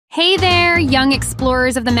Hey there, young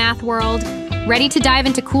explorers of the math world. Ready to dive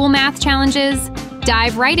into cool math challenges?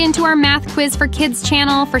 Dive right into our Math Quiz for Kids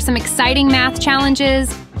channel for some exciting math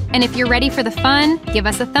challenges. And if you're ready for the fun, give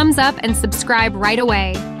us a thumbs up and subscribe right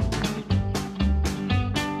away.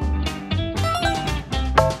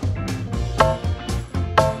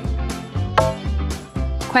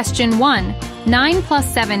 Question 1. 9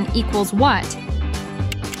 plus 7 equals what?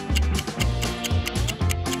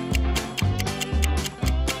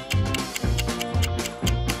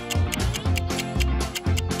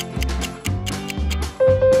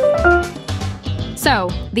 So,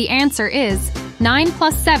 the answer is 9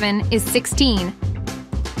 plus 7 is 16.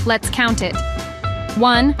 Let's count it.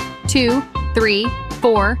 1, 2, 3,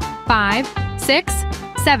 4, 5, 6,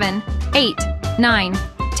 7, 8, 9,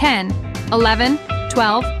 10, 11,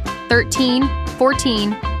 12, 13,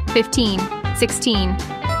 14, 15, 16.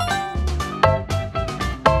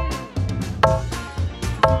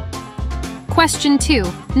 Question 2.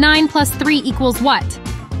 9 plus 3 equals what?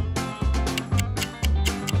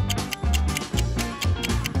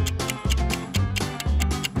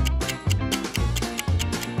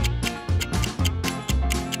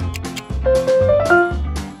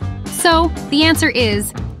 So, the answer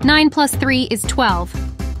is 9 plus 3 is 12.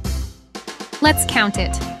 Let's count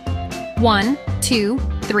it. 1, 2,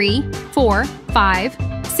 3, 4,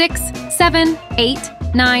 5, 6, 7, 8,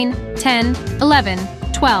 9, 10, 11,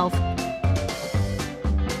 12.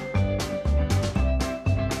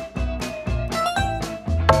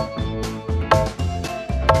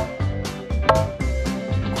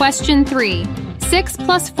 Question 3. 6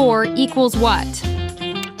 plus 4 equals what?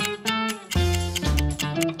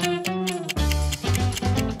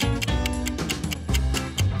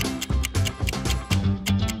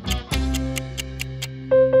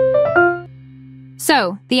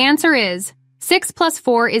 So, the answer is 6 plus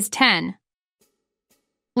 4 is 10.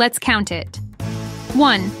 Let's count it.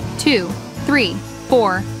 1, 2, 3,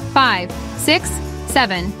 4, 5, 6,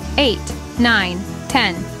 7, 8, 9,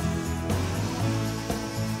 10.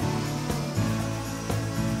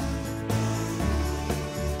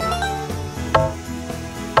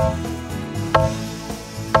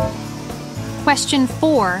 Question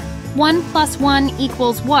 4. 1 plus 1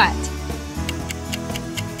 equals what?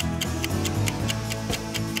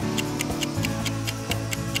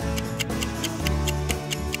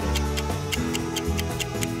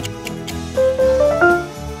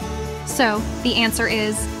 So, the answer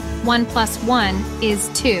is 1 plus 1 is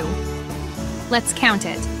 2. Let's count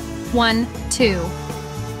it. 1, 2.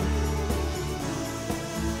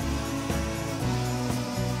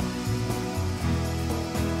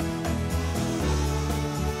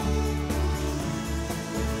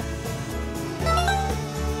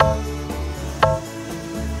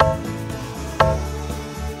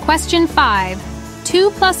 Question 5.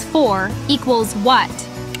 2 plus 4 equals what?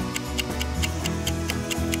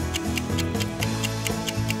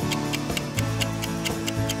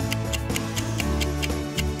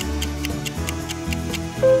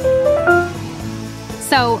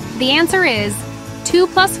 So, the answer is 2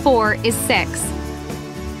 plus 4 is 6.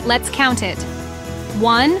 Let's count it.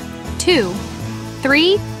 1, 2,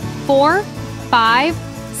 3, 4, 5,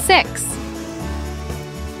 6.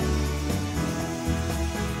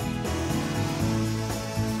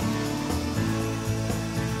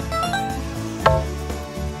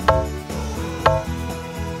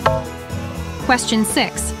 Question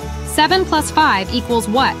 6. 7 plus 5 equals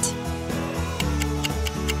what?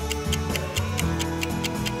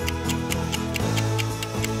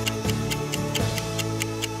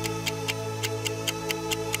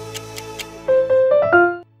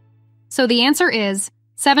 So the answer is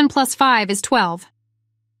 7 plus 5 is 12.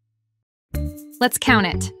 Let's count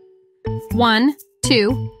it. 1,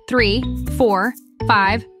 2, 3, 4,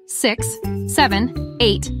 5, 6, 7,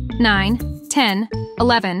 8, 9, 10,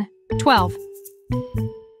 11, 12.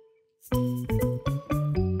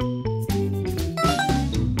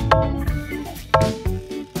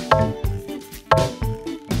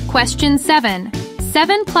 Question 7.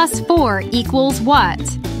 7 plus 4 equals what?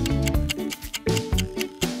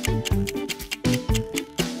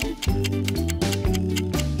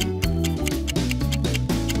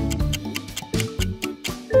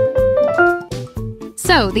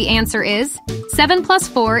 So, the answer is 7 plus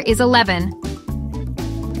 4 is 11.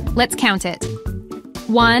 Let's count it.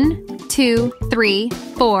 1, 2, 3,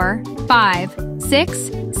 4, 5,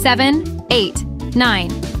 6, 7, 8,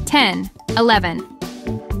 9, 10, 11.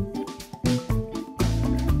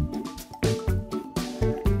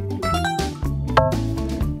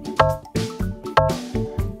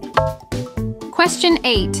 Question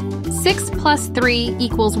 8. 6 plus 3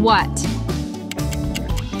 equals what?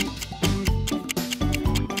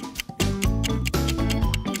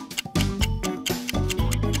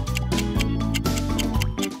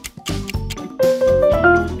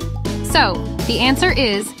 So, the answer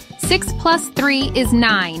is 6 plus 3 is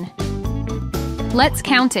 9. Let's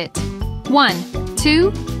count it. 1,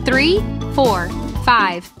 2, 3, 4,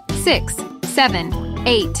 5, 6, 7,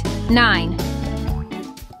 8, 9.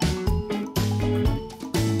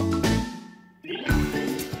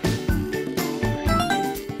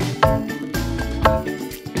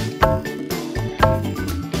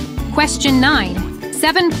 Question 9.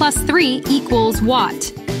 7 plus 3 equals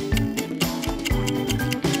what?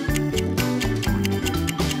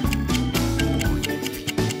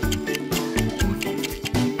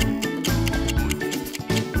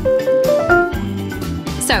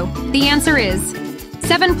 So, the answer is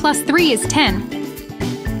 7 plus 3 is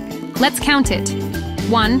 10. Let's count it.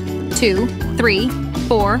 1, 2, 3,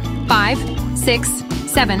 4, 5, 6,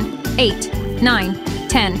 7, 8, 9,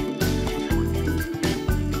 10.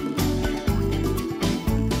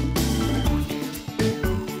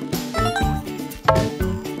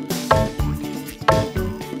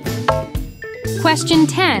 Question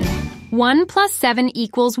 10. 1 plus 7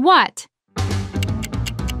 equals what?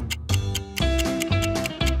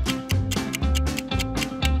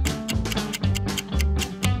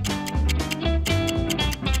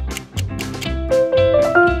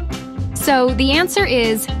 So the answer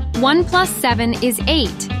is 1 plus 7 is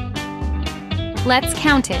 8. Let's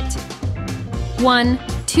count it. 1,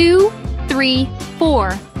 2, 3,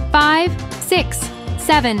 4, 5, 6,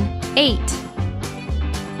 7, 8.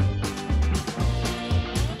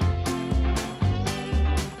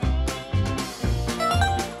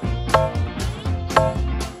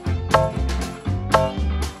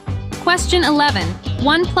 Question 11.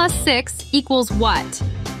 1 plus 6 equals what?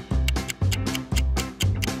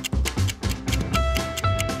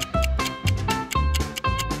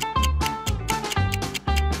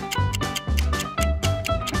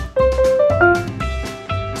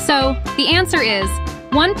 So, the answer is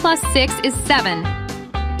 1 plus 6 is 7.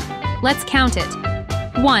 Let's count it.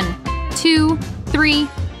 1, 2, 3,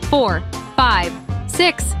 4, 5,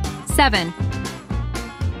 6, 7.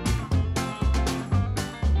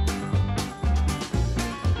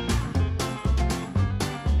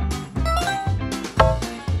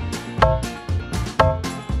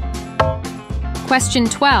 Question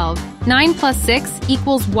 12. 9 plus 6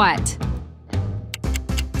 equals what?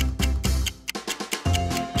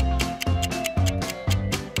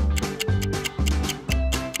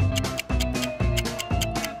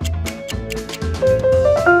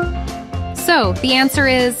 So, the answer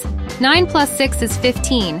is 9 plus 6 is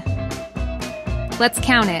 15. Let's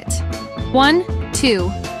count it. 1,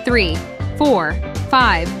 2, 3, 4,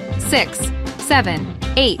 5, 6, 7,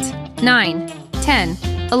 8, 9, 10,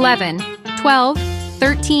 11, 12,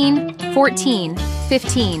 13, 14,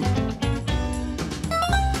 15.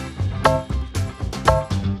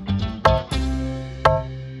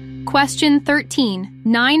 Question 13.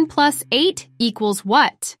 9 plus 8 equals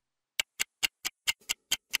what?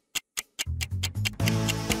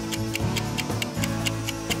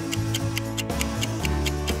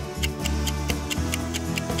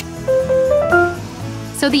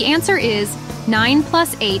 So the answer is 9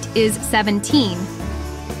 plus 8 is 17.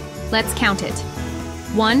 Let's count it.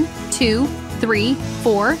 1, 2, 3,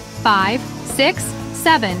 4, 5, 6,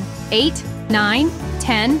 7, 8, 9,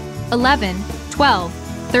 10, 11, 12,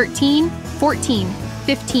 13, 14,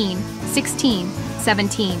 15, 16,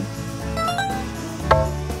 17.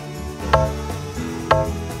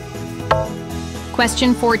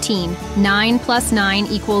 Question 14. 9 plus 9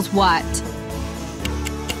 equals what?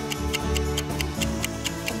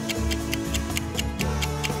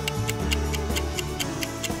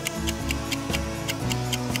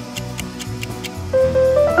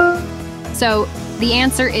 So, the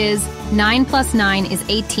answer is 9 plus 9 is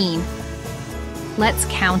 18. Let's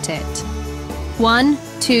count it. 1,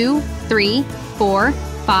 2, 3, 4,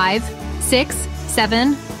 5, 6,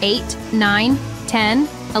 7, 8, 9, 10,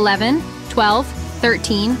 11, 12,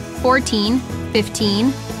 13, 14,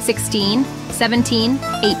 15, 16, 17,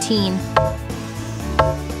 18.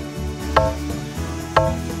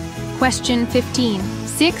 Question 15.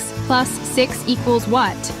 6 plus 6 equals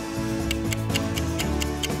what?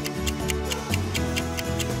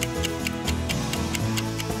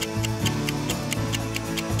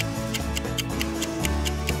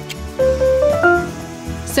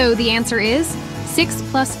 So the answer is 6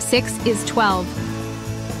 plus 6 is 12.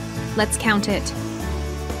 Let's count it.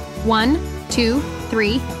 1, 2,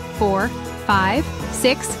 3, 4, 5,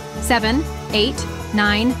 6, 7, 8,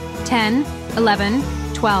 9, 10,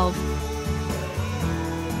 11, 12.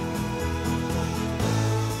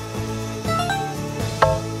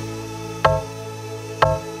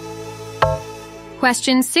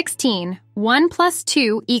 Question 16. 1 plus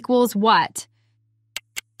 2 equals what?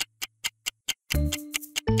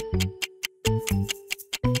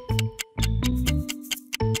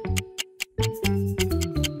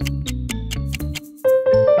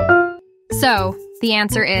 So, the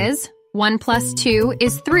answer is 1 plus 2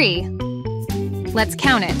 is 3. Let's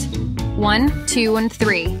count it. 1, 2, and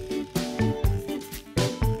 3.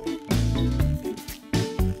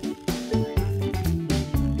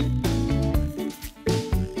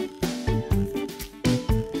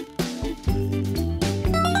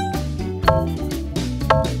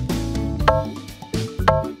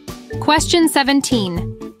 Question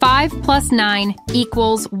 17. 5 plus 9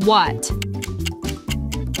 equals what?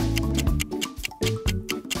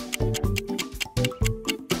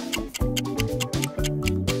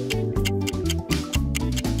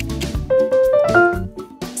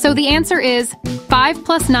 So the answer is 5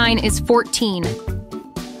 plus 9 is 14.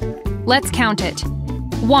 Let's count it.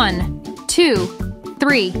 1, 2,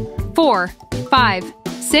 3, 4, 5,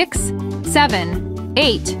 6, 7,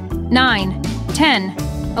 8, 9, 10,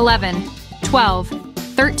 11, 12,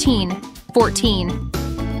 13, 14.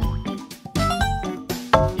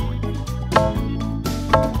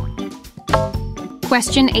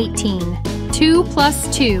 Question 18. 2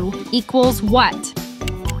 plus 2 equals what?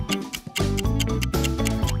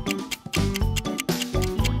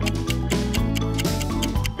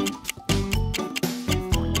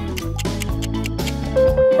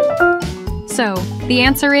 So, the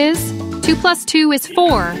answer is 2 plus 2 is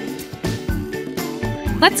 4.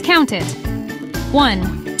 Let's count it.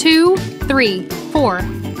 1, 2, 3, 4.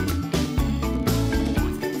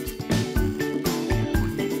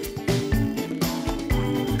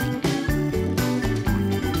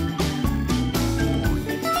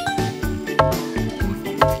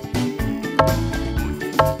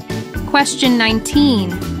 Question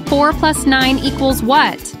 19. 4 plus 9 equals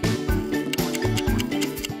what?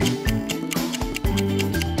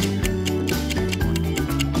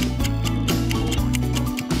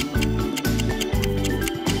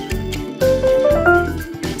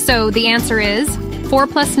 So the answer is 4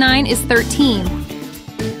 plus 9 is 13.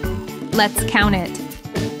 Let's count it.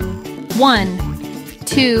 1,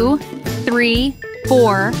 2, 3,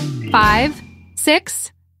 4, 5,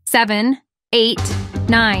 6, 7, 8,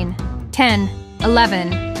 9, 10,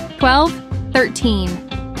 11, 12, 13.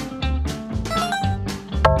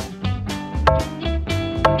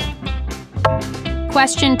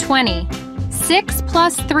 Question 20. 6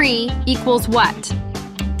 plus 3 equals what?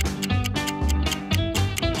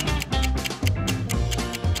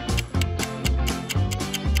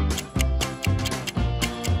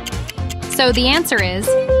 So the answer is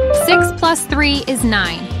 6 plus 3 is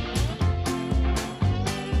 9.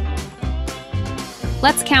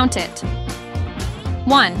 Let's count it.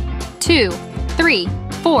 1, 2, 3,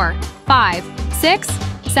 4, 5, 6,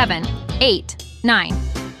 7, 8,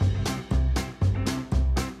 9.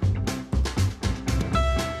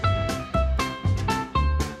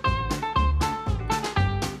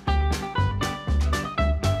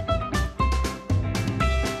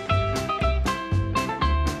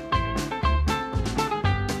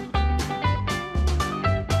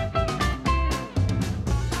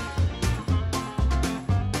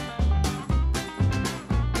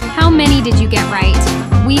 How many did you get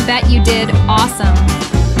right? We bet you did awesome.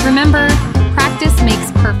 Remember, practice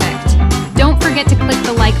makes perfect. Don't forget to click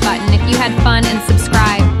the like button if you had fun and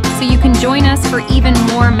subscribe so you can join us for even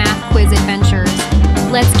more math quiz adventures.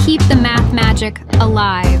 Let's keep the math magic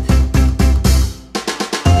alive.